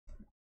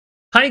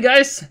Hi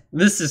guys,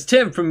 this is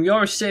Tim from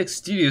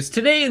YourSixGaming.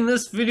 Today in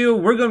this video,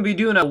 we're going to be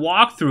doing a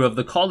walkthrough of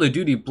the Call of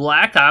Duty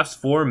Black Ops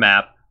 4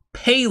 map,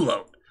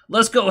 Payload.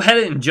 Let's go ahead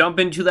and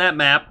jump into that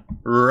map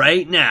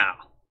right now.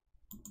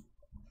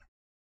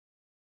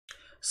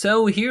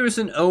 So here's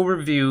an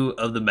overview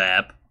of the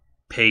map,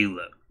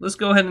 Payload. Let's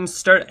go ahead and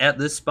start at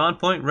this spawn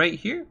point right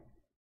here.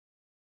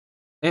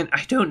 And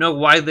I don't know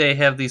why they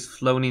have these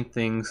floating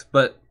things,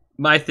 but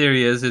my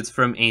theory is it's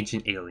from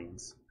Ancient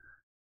Aliens.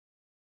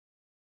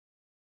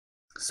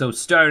 So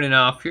starting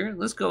off here,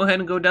 let's go ahead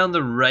and go down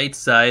the right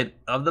side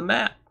of the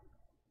map.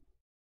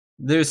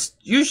 There's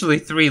usually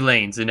 3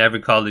 lanes in every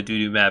Call of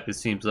Duty map, it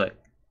seems like.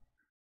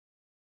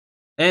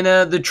 And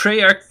the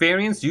Treyarch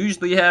variants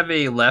usually have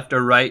a left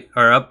or right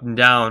or up and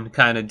down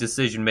kind of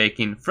decision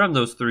making from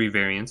those 3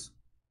 variants.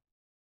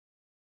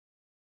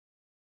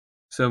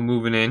 So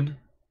moving in.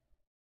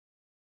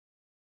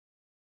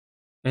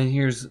 And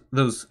here's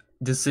those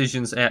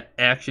decisions at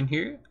action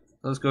here.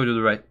 Let's go to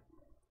the right.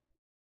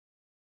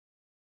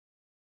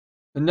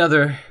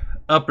 Another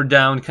up or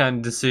down kind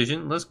of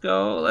decision. Let's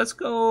go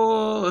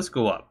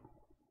up.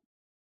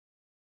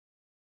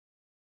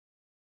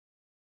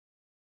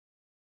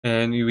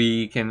 And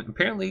we can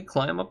apparently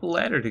climb up a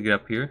ladder to get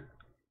up here.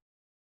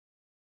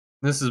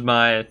 This is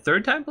my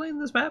 3rd time playing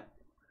this map.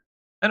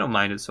 I don't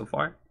mind it so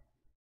far.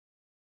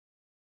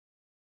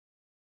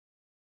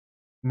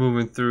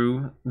 Moving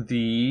through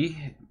the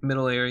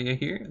middle area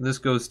here. This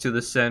goes to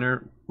the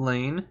center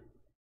lane.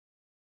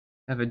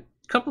 I have a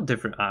couple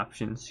different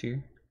options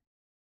here.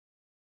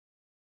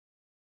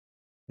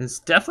 It's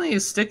definitely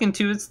sticking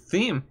to its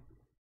theme.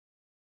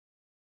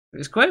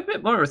 There's quite a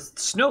bit more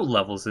snow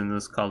levels in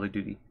this Call of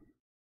Duty.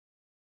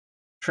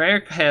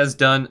 Treyarch has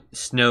done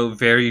snow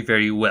very,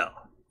 very well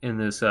in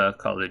this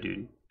Call of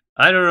Duty.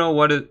 I don't know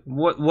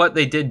what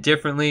they did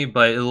differently,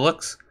 but it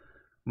looks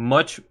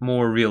much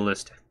more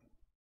realistic.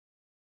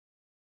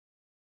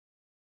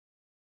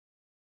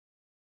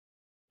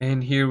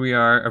 And here we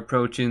are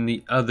approaching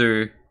the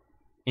other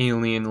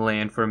alien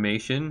land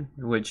formation,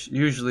 which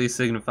usually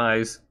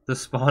signifies the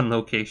spawn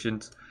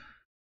locations.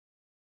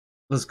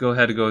 Let's go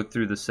ahead and go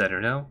through the center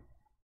now.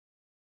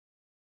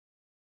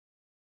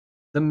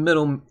 The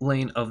middle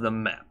lane of the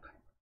map.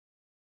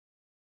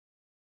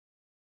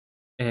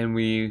 And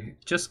we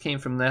just came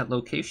from that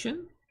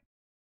location.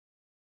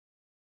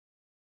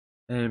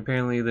 And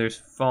apparently there's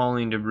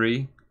falling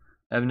debris.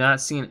 I have not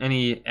seen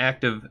any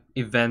active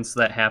events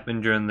that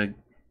happened during the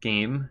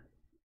game,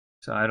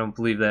 so I don't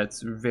believe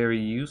that's very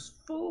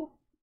useful.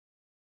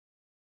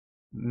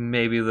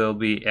 Maybe they'll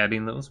be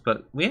adding those,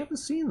 but we haven't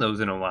seen those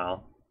in a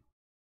while.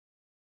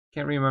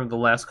 Can't remember the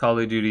last Call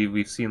of Duty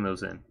we've seen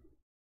those in.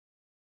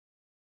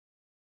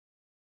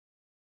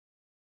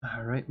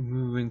 Alright,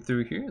 moving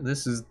through here.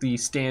 This is the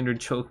standard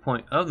choke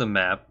point of the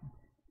map.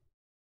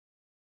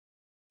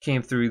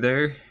 Came through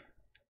there.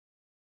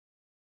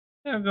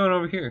 Yeah, we're going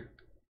over here.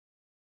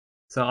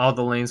 So all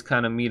the lanes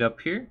kind of meet up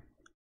here.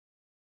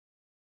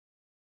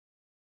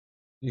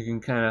 You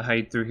can kind of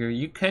hide through here.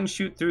 You can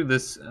shoot through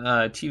this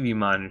TV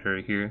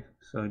monitor here.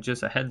 So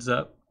just a heads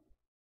up.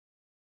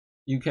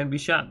 You can be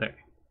shot there.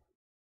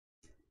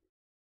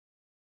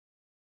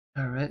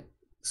 Alright.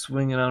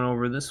 Swinging on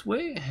over this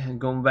way. And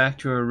going back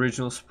to our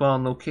original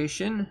spawn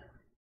location.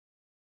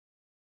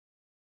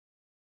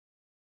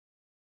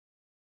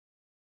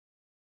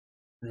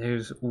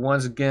 There's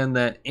once again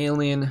that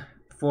alien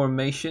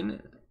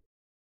formation.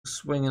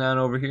 Swinging on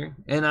over here.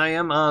 And I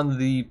am on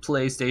the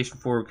PlayStation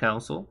 4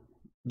 console.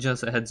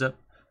 Just a heads up.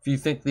 If you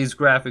think these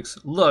graphics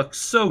look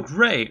so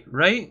great,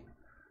 right?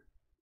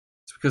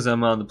 It's because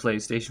I'm on the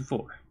PlayStation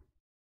 4.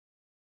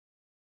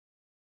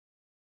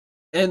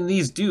 And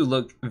these do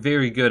look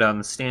very good on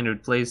the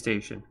standard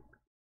PlayStation.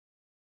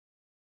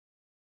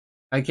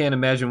 I can't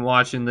imagine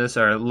watching this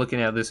or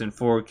looking at this in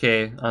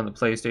 4K on the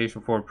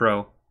PlayStation 4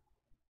 Pro.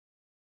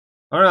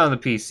 Or on the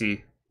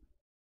PC.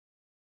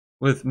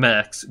 With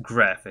max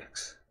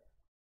graphics.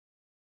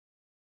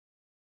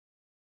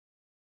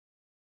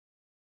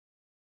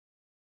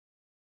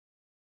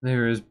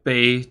 There is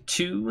Bay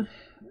 2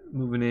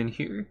 moving in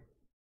here.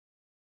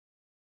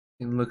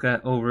 You can look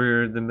at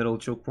over the middle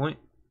choke point.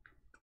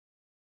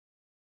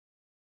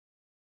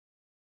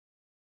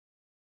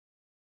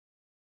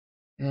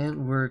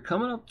 And we're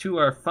coming up to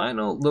our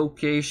final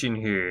location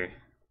here.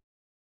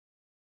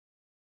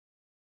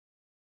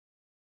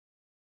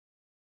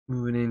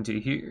 Moving into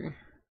here.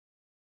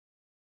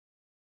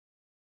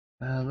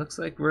 Looks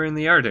like we're in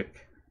the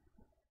Arctic.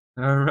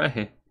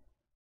 Alright.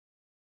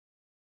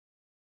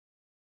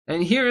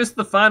 And here is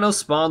the final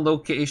spawn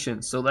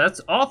location. So that's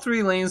all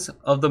 3 lanes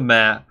of the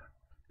map,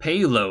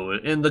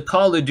 Payload, in the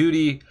Call of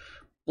Duty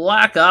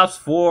Black Ops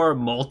 4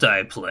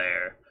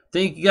 multiplayer.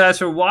 Thank you guys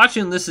for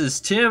watching. This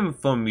is Tim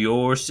from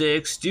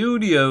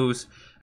YourSixGaming.